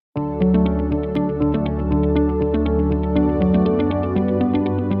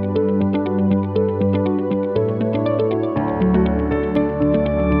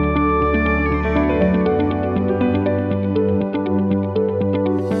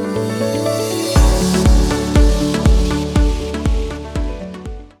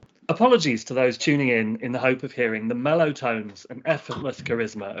Apologies to those tuning in the hope of hearing the mellow tones and effortless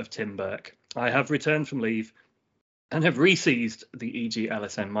charisma of Tim Burke. I have returned from leave and have re-seized the EG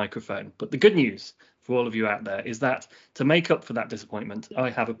LSM microphone. But the good news for all of you out there is that to make up for that disappointment,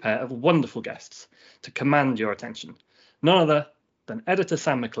 I have a pair of wonderful guests to command your attention. None other than editor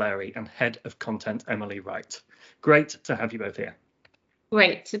Sam McClary and head of content Emily Wright. Great to have you both here.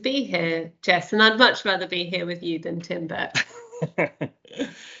 Great to be here, Jess, and I'd much rather be here with you than Tim Burke.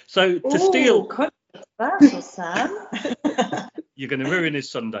 So to steal... Controversial, Sam. You're going to ruin his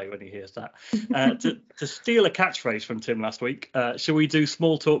Sunday when he hears that. To steal a catchphrase from Tim last week, shall we do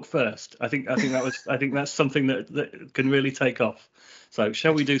small talk first? I think that's something that can really take off. So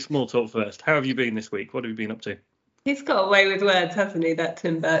shall we do small talk first? How have you been this week? What have you been up to? He's got away with words, hasn't he, that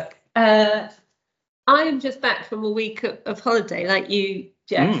Tim Burke? I'm just back from a week of holiday, like you,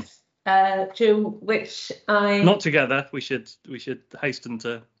 Jeff. During which I not together. We should hasten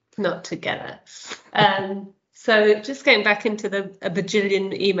to not together. So just going back into a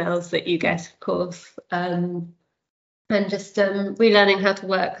bajillion emails that you get, of course, and just relearning how to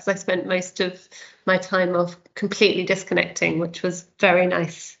work, because I spent most of my time off completely disconnecting, which was very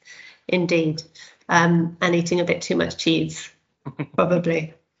nice indeed, and eating a bit too much cheese,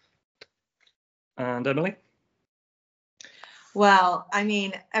 probably. And Emily? Well, I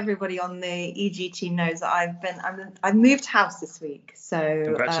mean, everybody on the EG team knows that I've moved house this week. So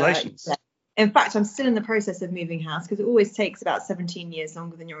congratulations. Yeah. In fact, I'm still in the process of moving house because it always takes about 17 years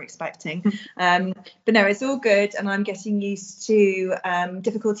longer than you're expecting. But no, it's all good. And I'm getting used to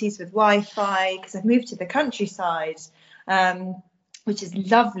difficulties with Wi-Fi because I've moved to the countryside, which is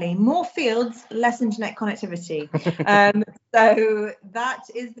lovely. More fields, less internet connectivity. So that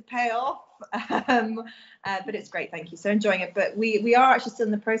is the payoff. But it's great, thank you. So enjoying it. But we are actually still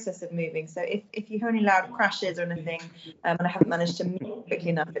in the process of moving. So if you hear any loud crashes or anything, and I haven't managed to move quickly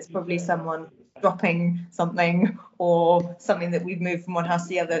enough, it's probably someone dropping something or something that we've moved from one house to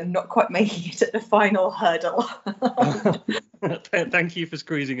the other, not quite making it at the final hurdle. Thank you for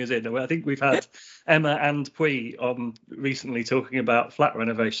squeezing us in. I think we've had Emma and Pui on recently talking about flat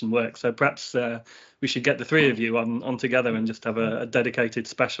renovation work. So perhaps we should get the three of you on together and just have a dedicated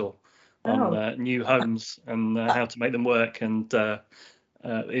special on new homes and how to make them work, and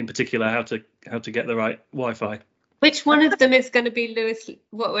in particular how to get the right Wi-Fi. Which one of them is going to be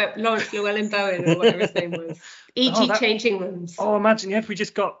Lawrence Llewellyn-Bowen or whatever his name was? E.g. changing rooms. Oh, imagine if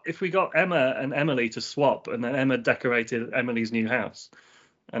we got Emma and Emily to swap, and then Emma decorated Emily's new house,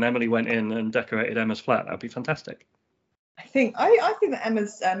 and Emily went in and decorated Emma's flat. That'd be fantastic. I think that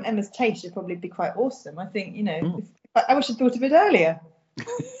Emma's taste should probably be quite awesome. I think I wish I'd thought of it earlier.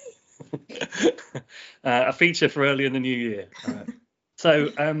 A feature for early in the new year. So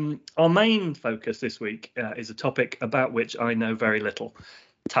our main focus this week is a topic about which I know very little: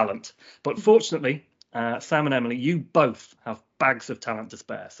 talent. But fortunately, Sam and Emily, you both have bags of talent to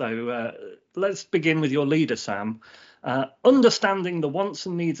spare. So let's begin with your leader, Sam. Understanding the wants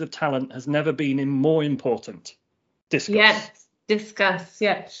and needs of talent has never been more important. Discuss. Yes. Discuss,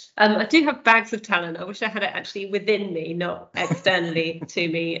 yeah. I do have bags of talent. I wish I had it actually within me, not externally to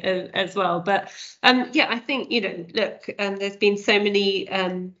me as well. But I think, look, there's been so many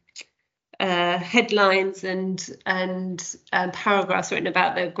headlines and paragraphs written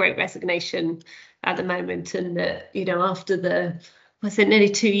about the Great Resignation at the moment, and that, after nearly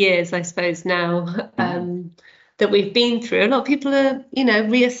 2 years, I suppose now, that we've been through, a lot of people are,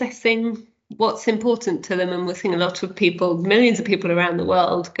 reassessing what's important to them, and we're seeing a lot of people, millions of people around the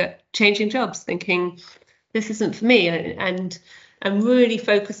world, changing jobs, thinking this isn't for me, and really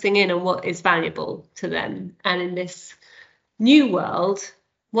focusing in on what is valuable to them. And in this new world,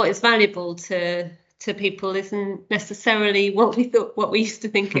 what is valuable to people isn't necessarily what we used to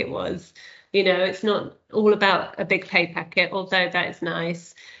think it was. It's not all about a big pay packet, although that is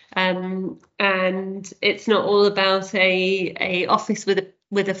nice, and it's not all about a office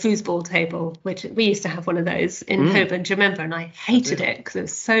with a foosball table, which we used to have one of those in Holborn, do you remember? And I hated it because it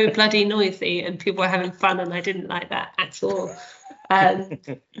was so bloody noisy and people were having fun, and I didn't like that at all. But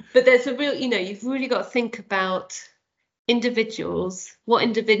there's a real, you've really got to think about individuals, what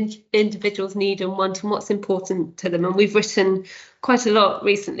individuals need and want, and what's important to them. And we've written quite a lot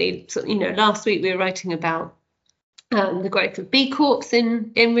recently. So, last week we were writing about the growth of B Corps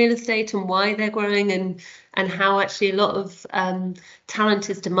in real estate and why they're growing, and how actually a lot of talent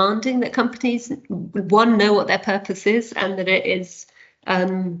is demanding that companies, know what their purpose is, and that it is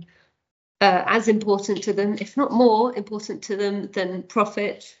as important to them, if not more important to them, than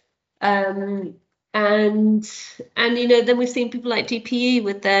profit. And then we've seen people like DPE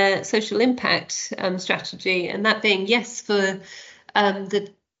with their social impact strategy, and that being, yes, for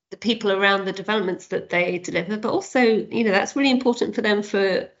the the people around the developments that they deliver, but also, you know, that's really important for them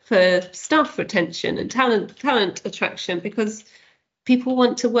for staff retention and talent attraction, because people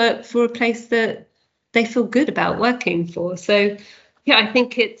want to work for a place that they feel good about working for. So yeah, I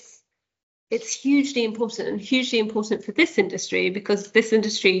think it's hugely important, and hugely important for this industry, because this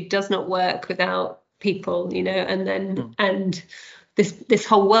industry does not work without people, you know, and this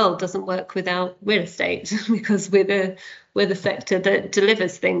whole world doesn't work without real estate, because we're the sector that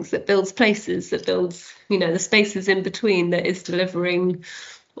delivers things, that builds places, that builds, you know, the spaces in between, that is delivering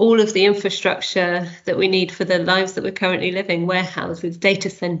all of the infrastructure that we need for the lives that we're currently living: warehouses, data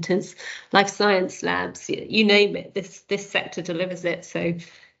centers, life science labs, you name it. This sector delivers it. So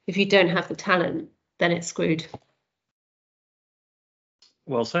if you don't have the talent, then it's screwed.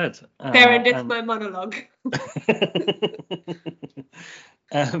 Well said. Fair enough, my monologue.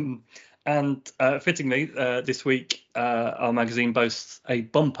 And fittingly, this week, our magazine boasts a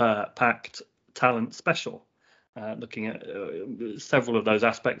bumper-packed talent special, looking at several of those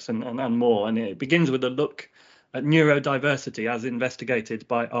aspects and more. And it begins with a look at neurodiversity as investigated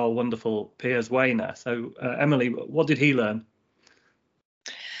by our wonderful Piers Wayner. So, Emily, what did he learn?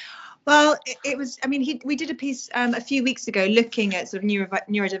 Well, it was, I mean, we did a piece a few weeks ago looking at sort of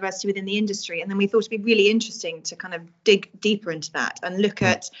neurodiversity within the industry, and then we thought it'd be really interesting to kind of dig deeper into that and look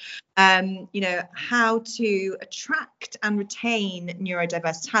at, you know, how to attract and retain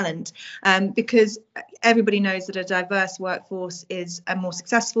neurodiverse talent, because everybody knows that a diverse workforce is a more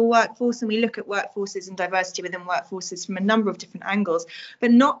successful workforce, and we look at workforces and diversity within workforces from a number of different angles,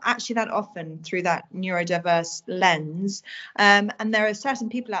 but not actually that often through that neurodiverse lens. And there are certain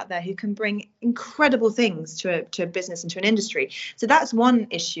people out there who can bring incredible things to a business and to an industry. So that's one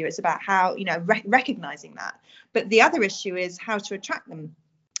issue. It's about how, you know, recognizing that. But the other issue is how to attract them,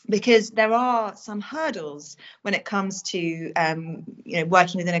 because there are some hurdles when it comes to, you know,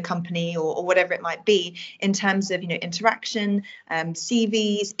 working within a company or whatever it might be, in terms of, you know, interaction,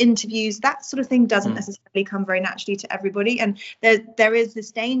 CVs, interviews, that sort of thing doesn't necessarily come very naturally to everybody. And there is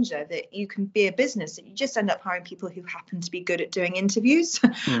this danger that you can be a business that you just end up hiring people who happen to be good at doing interviews.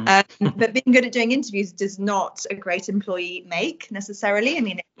 But being good at doing interviews does not a great employee make necessarily. I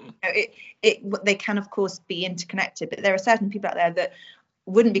mean, they can, of course, be interconnected, but there are certain people out there that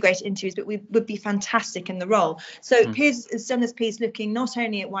wouldn't be great at interviews, but we would be fantastic in the role. So Piers has done this piece looking not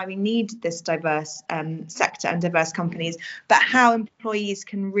only at why we need this diverse sector and diverse companies, but how employees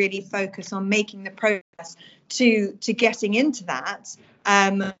can really focus on making the progress to getting into that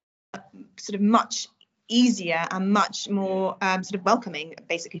sort of much easier and much more sort of welcoming,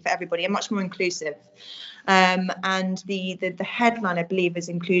 basically, for everybody, and much more inclusive. And the headline, I believe, is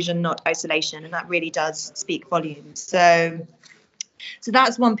inclusion, not isolation, and that really does speak volumes. So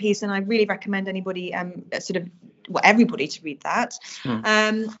that's one piece, and I really recommend anybody, everybody to read that.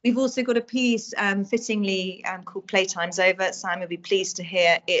 We've also got a piece fittingly called Playtime's Over. Simon will be pleased to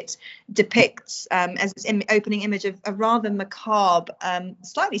hear it depicts, as its opening image, of a rather macabre,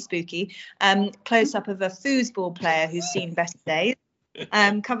 slightly spooky close-up of a foosball player who's seen better days.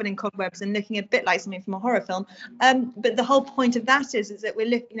 Covered in cobwebs and looking a bit like something from a horror film, but the whole point of that is that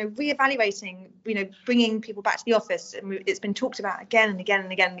we're reevaluating, bringing people back to the office, and it's been talked about again and again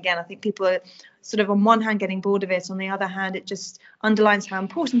and again and again. I think people are sort of on one hand getting bored of it, on the other hand it just underlines how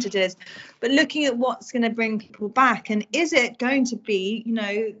important it is. But looking at what's going to bring people back, and is it going to be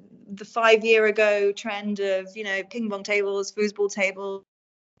the 5 year ago trend of ping pong tables, foosball tables,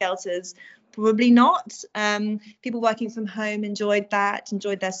 shelters? Probably not. People working from home enjoyed their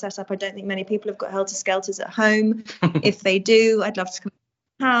setup. I don't think many people have got helter-skelters at home. If they do, I'd love to come to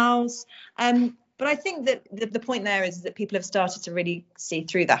the house. But I think that the point there is that people have started to really see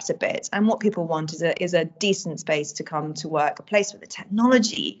through that a bit. And what people want is a decent space to come to work, a place where the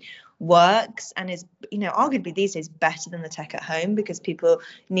technology works and is, arguably these days better than the tech at home, because people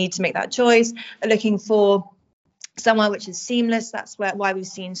need to make that choice. Are looking for somewhere which is seamless. That's why we've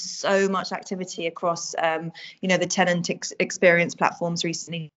seen so much activity across, the tenant experience platforms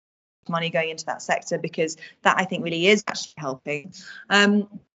recently, money going into that sector, because that, I think, really is actually helping.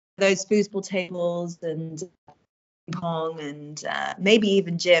 Those foosball tables and ping pong and maybe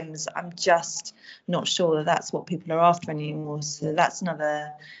even gyms, I'm just not sure that that's what people are after anymore. So that's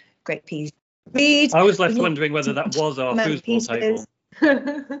another great piece. I was left wondering whether that was our foosball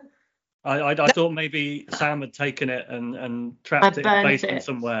table. I thought maybe Sam had taken it and trapped it in the basement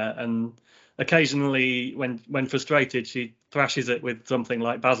somewhere, and occasionally when frustrated she thrashes it with something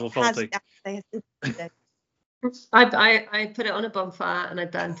like Basil Fawlty. I put it on a bonfire and I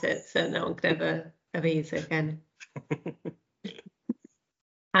burnt it, so no one could ever use it again.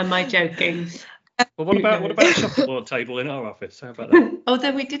 Am I joking? Well, what about a shuffleboard table in our office? How about that?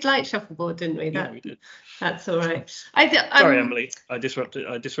 Although we did like shuffleboard, didn't we? Yeah, we did. That's all right. Sorry, Emily, I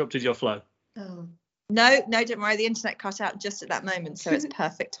disrupted your flow. Oh. No, don't worry. The internet cut out just at that moment, so it's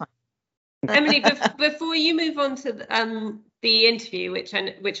perfect time. Emily, before you move on to the interview, which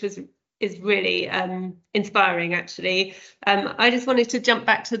is really inspiring, actually, I just wanted to jump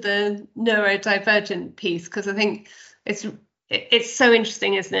back to the neurodivergent piece, because I think it's so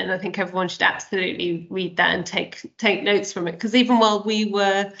interesting, isn't it? And I think everyone should absolutely read that and take notes from it, because even while we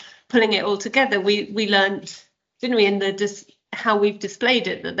were pulling it all together, we learned, didn't we, in how we've displayed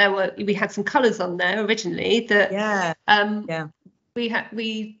it, that we had some colours on there originally that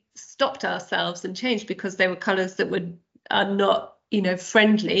we stopped ourselves and changed, because they were colours that are not,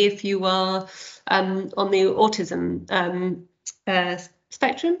 friendly if you are on the autism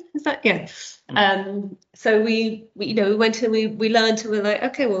spectrum. Is that so we went and we learned, and we're like,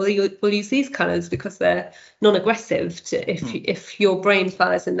 okay, well, we'll use these colours because they're non-aggressive if your brain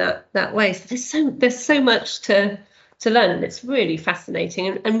fires in that way. So there's so much to learn, and it's really fascinating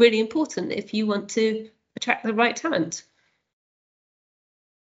and really important if you want to attract the right talent.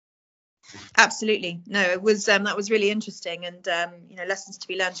 Absolutely. No, it was that was really interesting, and lessons to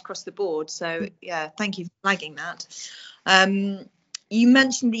be learned across the board. So yeah, thank you for flagging that. You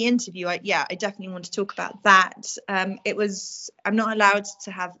mentioned the interview. I definitely want to talk about that. I'm not allowed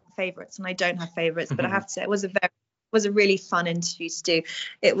to have favourites, and I don't have favourites, but I have to say it was a really fun interview to do.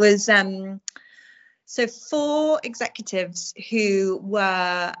 It was so 4 executives who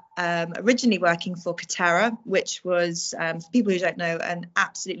were originally working for Katerra, which was, for people who don't know, an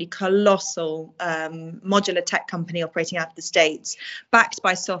absolutely colossal modular tech company operating out of the States, backed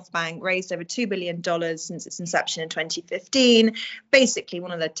by SoftBank, raised over $2 billion since its inception in 2015, basically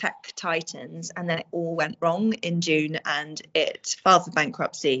one of the tech titans. And then it all went wrong in June, and it filed for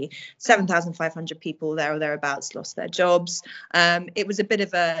bankruptcy. 7,500 people there or thereabouts lost their jobs. It was a bit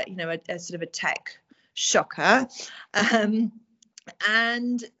of a sort of a tech shocker.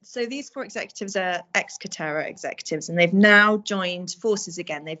 And so these 4 executives are ex-Katerra executives, and they've now joined forces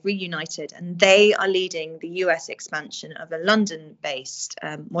again. They've reunited, and they are leading the US expansion of a London-based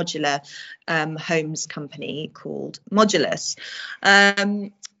modular homes company called Modulus.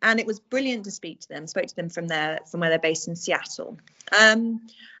 And it was brilliant to speak to them. Spoke to them from where they're based in Seattle.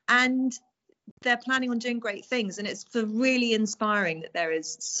 And they're planning on doing great things, and it's really inspiring that there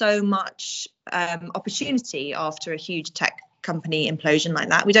is so much opportunity after a huge tech company implosion like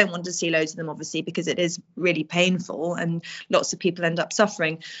that. We don't want to see loads of them, obviously, because it is really painful and lots of people end up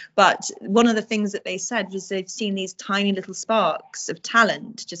suffering. But one of the things that they said was they've seen these tiny little sparks of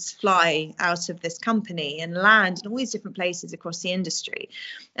talent just fly out of this company and land in all these different places across the industry.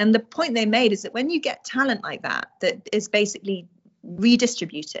 And the point they made is that when you get talent like that is basically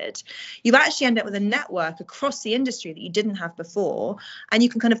redistributed, you actually end up with a network across the industry that you didn't have before, and you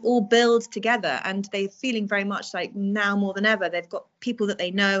can kind of all build together. And they're feeling very much like now more than ever they've got people that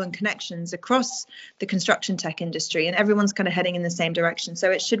they know and connections across the construction tech industry, and everyone's kind of heading in the same direction. So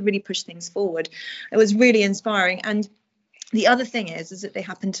it should really push things forward. It was really inspiring. And the other thing is that they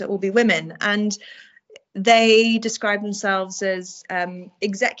happen to all be women, and they describe themselves as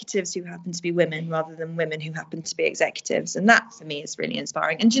executives who happen to be women rather than women who happen to be executives. And that, for me, is really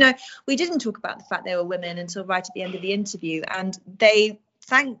inspiring. And, we didn't talk about the fact they were women until right at the end of the interview. And they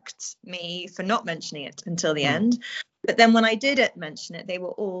thanked me for not mentioning it until the end. But then when I did mention it, they were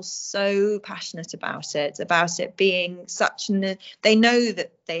all so passionate about it being they know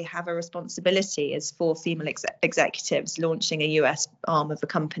that they have a responsibility as 4 female executives launching a US arm of a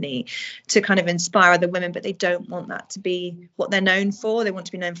company to kind of inspire other women, but they don't want that to be what they're known for. They want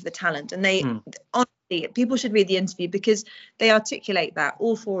to be known for the talent. And they honestly, people should read the interview because they articulate that,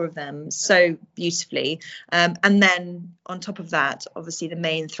 all 4 of them, so beautifully. And then on top of that, obviously the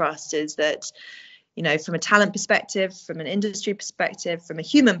main thrust is that, from a talent perspective, from an industry perspective, from a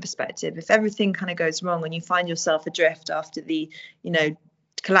human perspective, if everything kind of goes wrong and you find yourself adrift after the,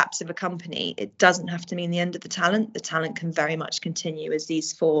 collapse of a company, it doesn't have to mean the end of the talent. The talent can very much continue, as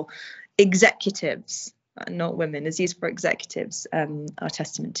these 4 executives, not women, as these 4 executives are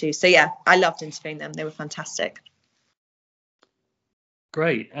testament to. So yeah, I loved interviewing them. They were fantastic.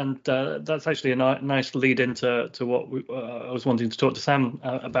 Great, and that's actually a nice lead into what I was wanting to talk to Sam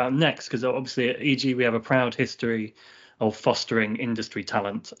about next, because obviously at EG we have a proud history of fostering industry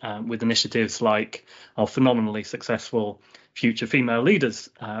talent with initiatives like our phenomenally successful Future Female Leaders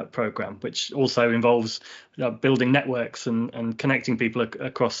program, which also involves building networks and connecting people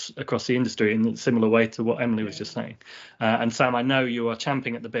across the industry in a similar way to what Emily was just saying. And Sam, I know you are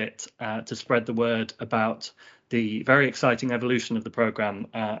champing at the bit to spread the word about the very exciting evolution of the programme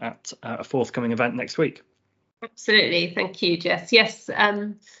at a forthcoming event next week. Absolutely. Thank you, Jess. Yes,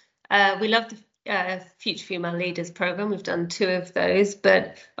 we love the Future Female Leaders programme. We've done 2 of those,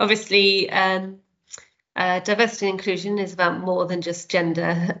 but obviously diversity and inclusion is about more than just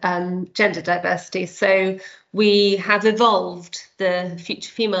gender diversity. So we have evolved the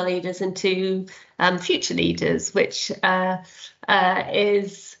Future Female Leaders into Future Leaders, which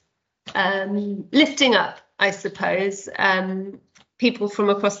is lifting up, I suppose, people from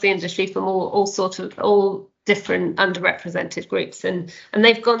across the industry, from all different underrepresented groups, and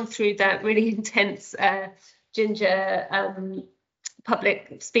they've gone through that really intense Ginger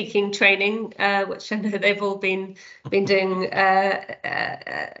public speaking training, which I know they've all been doing,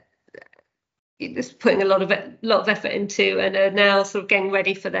 just putting a lot of effort into, and are now sort of getting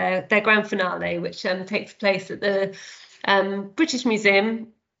ready for their grand finale, which takes place at the British Museum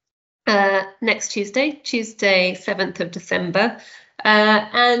next Tuesday 7th of December.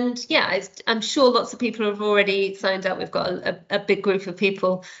 And yeah, I'm sure lots of people have already signed up. We've got a big group of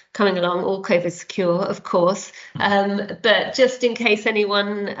people coming along, all COVID secure, of course. But just in case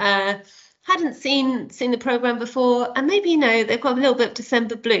anyone hadn't seen the programme before, and maybe, they've got a little bit of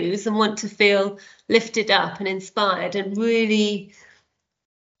December blues and want to feel lifted up and inspired and really,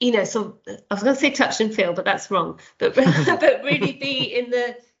 so I was going to say touch and feel, but that's wrong. But but really be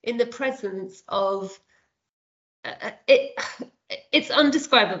in the presence of it. It's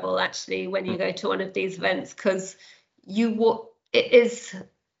undescribable, actually, when you go to one of these events, because it is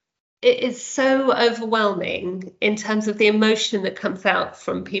so overwhelming in terms of the emotion that comes out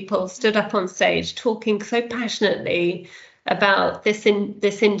from people stood up on stage talking so passionately about this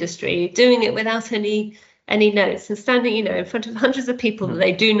industry, doing it without any notes, and standing in front of hundreds of people that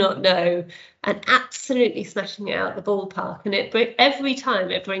they do not know, and absolutely smashing it out the ballpark. And every time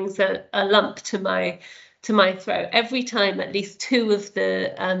it brings a lump to my throat. Every time at least 2 of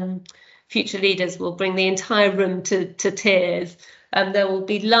the future leaders will bring the entire room to tears. There will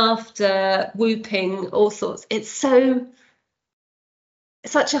be laughter, whooping, all sorts. It's such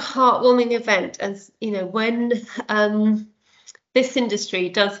a heartwarming event. And when this industry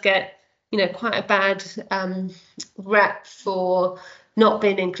does get quite a bad rap for not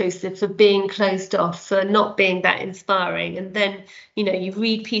being inclusive, for being closed off, for not being that inspiring. And then, you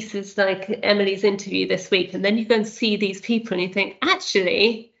read pieces like Emily's interview this week, and then you go and see these people and you think,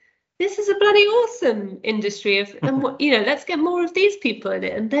 actually, this is a bloody awesome industry and let's get more of these people in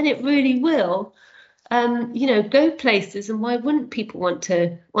it. And then it really will, go places. And why wouldn't people want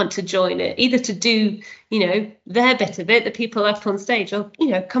to join it, either to do, their bit of it, the people up on stage, or,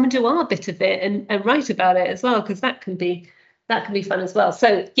 come and do our bit of it and write about it as well, because that can be fun as well.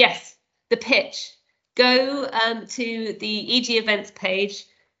 So yes, the pitch. Go to the EG events page,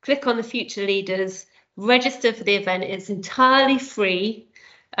 click on the Future Leaders, register for the event. It's entirely free,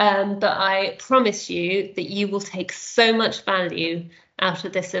 but I promise you that you will take so much value out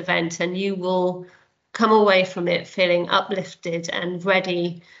of this event, and you will come away from it feeling uplifted and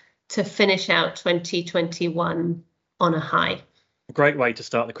ready to finish out 2021 on a high. A great way to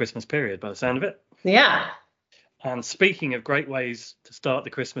start the Christmas period, by the sound of it. Yeah. And speaking of great ways to start the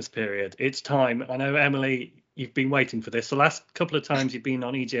Christmas period, it's time. I know, Emily, you've been waiting for this. The last couple of times you've been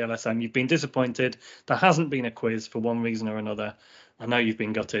on EGLSM, you've been disappointed. There hasn't been a quiz for one reason or another. I know you've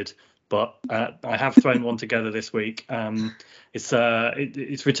been gutted, but I have thrown one together this week.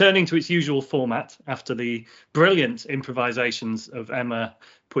 It's returning to its usual format after the brilliant improvisations of Emma,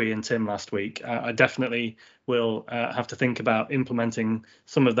 Pui and Tim last week. I definitely will have to think about implementing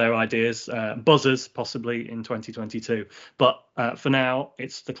some of their ideas, buzzers possibly in 2022. But for now,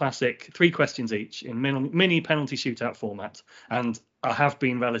 it's the classic 3 questions each in mini penalty shootout format. And I have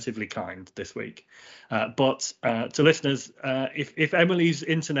been relatively kind this week. But to listeners, if Emily's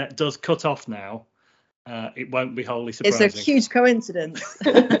internet does cut off now, it won't be wholly surprising. It's a huge coincidence.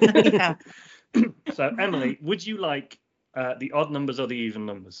 Yeah. So, Emily, would you like the odd numbers or the even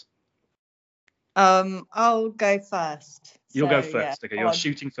numbers? I'll go first. You'll go first. Yeah, Okay, you're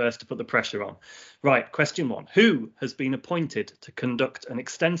shooting first to put the pressure on. Right, question 1. Who has been appointed to conduct an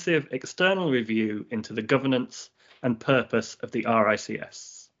extensive external review into the governance and purpose of the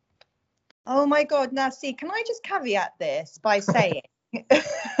RICS? Oh my God. Now, see, can I just caveat this by saying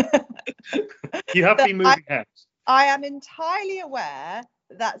you have been moving house. I am entirely aware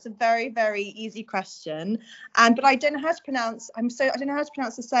that's a very, very easy question, but I don't know how to pronounce. I don't know how to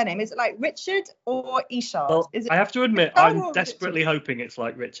pronounce the surname. Is it like Richard or Ishard? Well, is it? I have to admit, I'm desperately hoping it's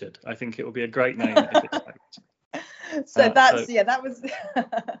like Richard. I think it will be a great name if it's like Richard. So that was.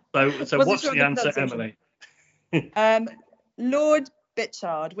 So what's the answer, Emily? Lord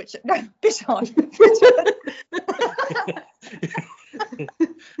Bitchard, which no, Bitchard.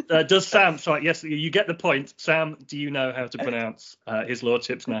 Does Sam? Sorry, yes, you get the point. Sam, do you know how to pronounce his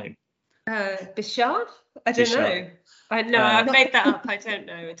lordship's name? Bishard? I don't Bishard. know. I've made that up. I don't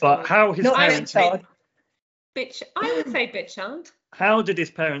know at But all. how his Not parents? Bitchard. I would say Bitchard. How did his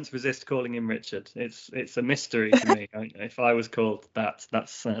parents resist calling him Richard? It's a mystery to me. If I was called that,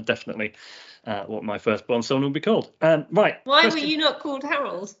 that's definitely what my firstborn son would be called. Right. Why were you not called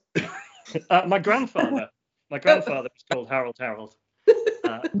Harold? My grandfather. My grandfather was called Harold.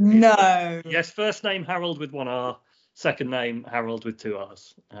 No. Yes, first name Harold with one R, second name Harold with two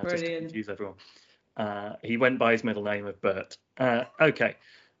R's. Just to Brilliant. confuse everyone. He went by his middle name of Bert. Okay.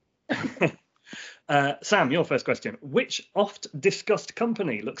 Sam, your first question. Which oft-discussed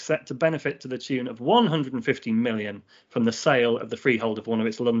company looks set to benefit to the tune of 150 million from the sale of the freehold of one of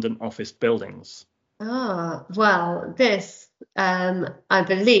its London office buildings? Well, this, I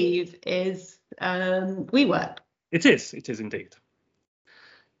believe, is WeWork. It is indeed.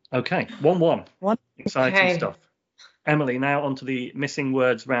 Okay, 1-1. One. Exciting Okay. stuff. Emily, now onto the missing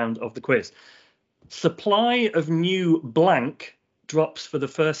words round of the quiz. Supply of new blank drops for the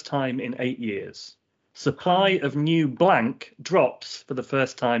first time in 8 years. Supply of new blank drops for the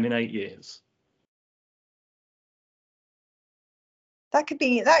first time in 8 years. That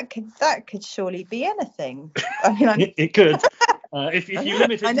could surely be anything. I mean, It could. If you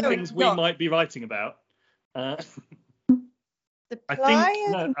limit I it to know things it's we not. might be writing about. I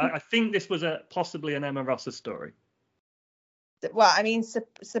supply. think this was possibly an Emma Ross's story. Well, I mean,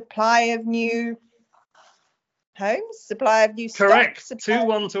 supply of new homes, supply of new Correct. stock.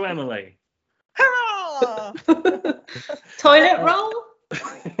 2-1 to Emily. Hurrah! Toilet roll?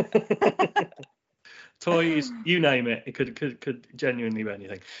 Toys, you name it. It could genuinely be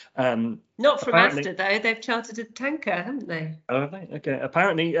anything. Not from Apparently- Asda, though. They've chartered a tanker, haven't they? Oh, have they? Okay.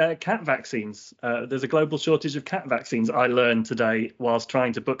 Apparently, cat vaccines. There's a global shortage of cat vaccines. I learned today whilst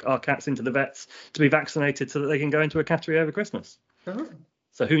trying to book our cats into the vets to be vaccinated so that they can go into a cattery over Christmas. Oh.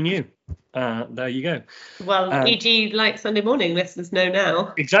 So who knew? There you go. Well, e.g., like Sunday morning listeners know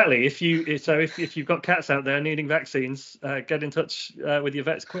now. Exactly. If you've got cats out there needing vaccines, get in touch with your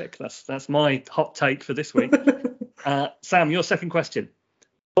vets quick. That's my hot take for this week. Sam, your second question.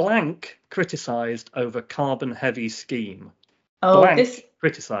 Blank criticised over carbon heavy scheme. Oh, Blank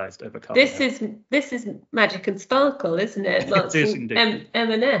criticised over carbon. this is Magic and Sparkle, isn't it? It is indeed.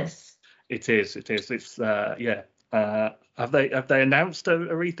 M&S. It is. It's yeah. Have they announced a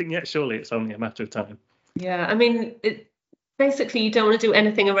rethink yet? Surely it's only a matter of time. Yeah, I mean, basically you don't want to do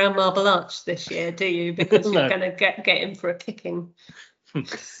anything around Marble Arch this year, do you? Because No. you're going to get in for a kicking.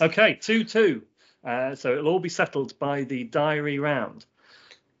 Okay, 2-2. So it'll all be settled by the diary round.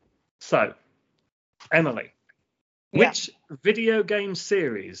 So, Emily, Yeah. which video game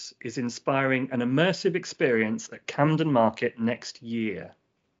series is inspiring an immersive experience at Camden Market next year?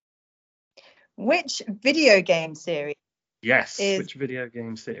 Which video game series? Yes, Is- which video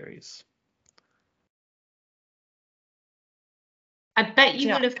game series? I bet you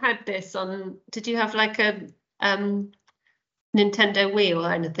Yeah. would have had this on. Did you have like a Nintendo Wii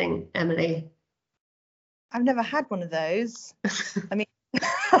or anything, Emily? I've never had one of those. I mean,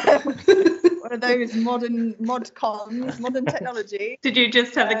 one of those modern technology. Did you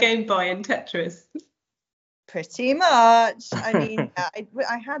just have a Game Boy and Tetris? Pretty much. I mean,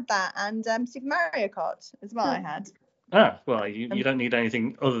 I had that and Super Mario Kart as well. I had. Well, you don't need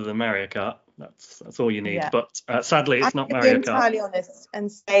anything other than Mario Kart. That's all you need. Yeah. But sadly, it's not I'm Mario going to be entirely honest and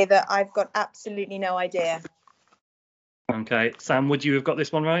say that I've got absolutely no idea. Kart. Okay, Sam, would you have got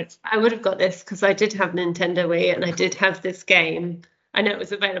this one right? I would have got this because I did have Nintendo Wii and I did have this game. I know it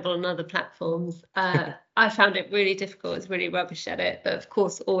was available on other platforms. I found it really difficult. I was really rubbish at it, but of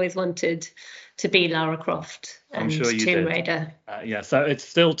course, always wanted to be Lara Croft I'm and sure you Tomb did. Raider. Yeah, so it's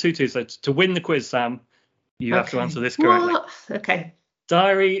still 2-2. So to win the quiz, Sam, you have to answer this correctly. What? Okay.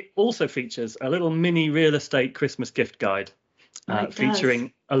 Diary also features a little mini real estate Christmas gift guide It does.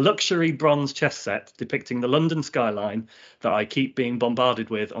 featuring a luxury bronze chess set depicting the London skyline that I keep being bombarded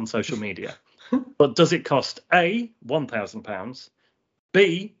with on social media. But does it cost A, £1,000,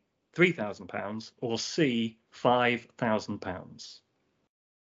 B, £3,000, or C, £5,000?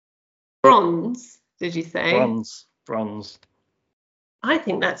 Bronze, did you say? Bronze. I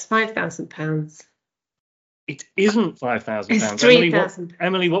think that's £5,000. It isn't £5,000. It's Emily, £3,000.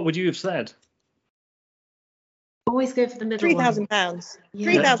 Emily, what would you have said? Always go for the middle one. £3,000.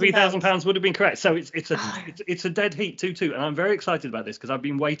 Yeah. £3,000 would have been correct. So it's Ah. a dead heat 2-2, and I'm very excited about this because I've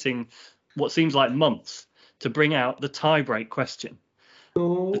been waiting what seems like months to bring out the tie-break question.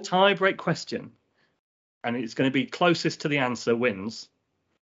 Oh. The tie-break question and it's going to be closest to the answer wins,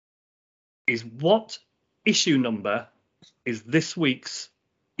 is what issue number is this week's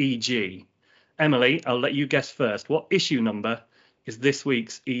EG? Emily, I'll let you guess first. What issue number is this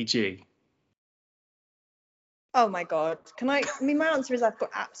week's EG? Oh my God. I mean, my answer is I've got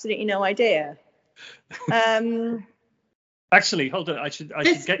absolutely no idea. Actually, hold on. I should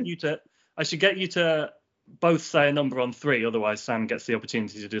get you to both say a number on 3. Otherwise, Sam gets the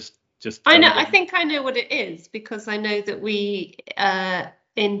opportunity to just. I know. I think I know what it is, because I know that we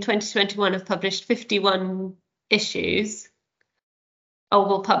in 2021 have published 51 issues. Or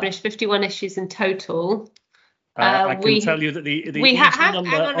we'll publish 51 issues in total. I can tell you that the EG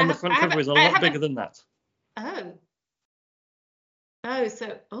number on the front cover is a lot bigger than that. Oh,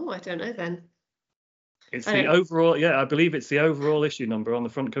 so I don't know then. It's the overall, I believe it's the overall issue number on the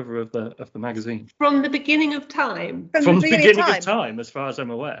front cover of the magazine. From the beginning of time. From the beginning of time, as far as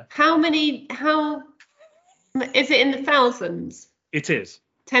I'm aware. How is it in the thousands? It is.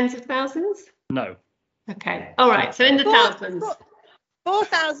 Tens of thousands? No. Okay. All right. So in the thousands.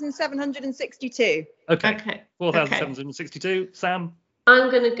 4,762. Okay. 4,762. Sam? I'm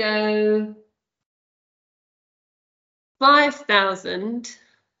going to go 5,000.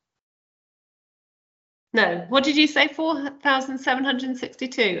 No, what did you say?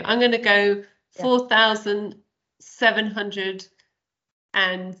 4,762. I'm going to go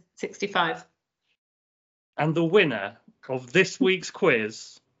 4,765. And the winner of this week's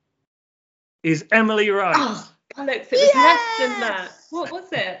quiz is Emily Wright. Oh, bollocks, it was less than that. What was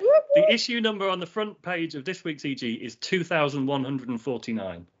it? The issue number on the front page of this week's EG is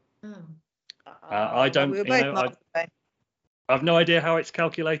 2,149. Oh. I don't. I've no idea how it's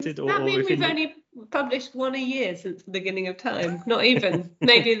calculated. Does that mean we've only published one a year since the beginning of time? Not even.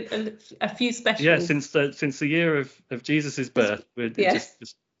 Maybe a few specials. Yeah, since the year of Jesus's birth, we're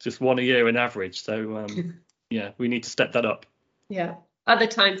just one a year in average. So we need to step that up. Yeah. Other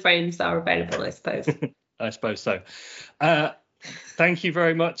time frames are available, I suppose. I suppose so. Thank you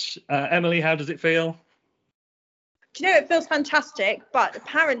very much, Emily. How does it feel? Do you know, it feels fantastic, but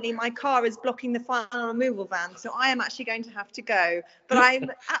apparently my car is blocking the final removal van, so I am actually going to have to go. But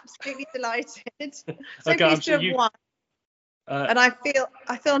I'm absolutely delighted. So pleased to have won. And I feel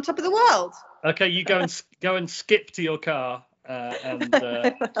on top of the world. Okay, you go and skip to your car and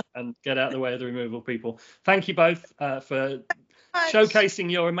get out of the way of the removal people. Thank you both for showcasing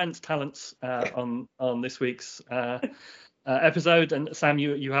your immense talents on this week's episode. And Sam,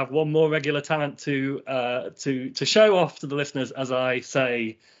 you have one more regular talent to show off to the listeners, as I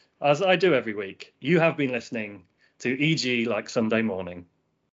do every week. You have been listening to EG Like Sunday Morning.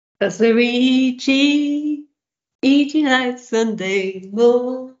 That's the EG Like Sunday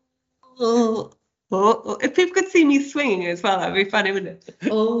Morning. If people could see me swinging as well, that'd be funny, wouldn't it?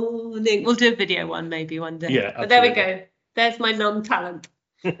 We'll do a video one maybe one day. Yeah, but there we go. There's my non-talent.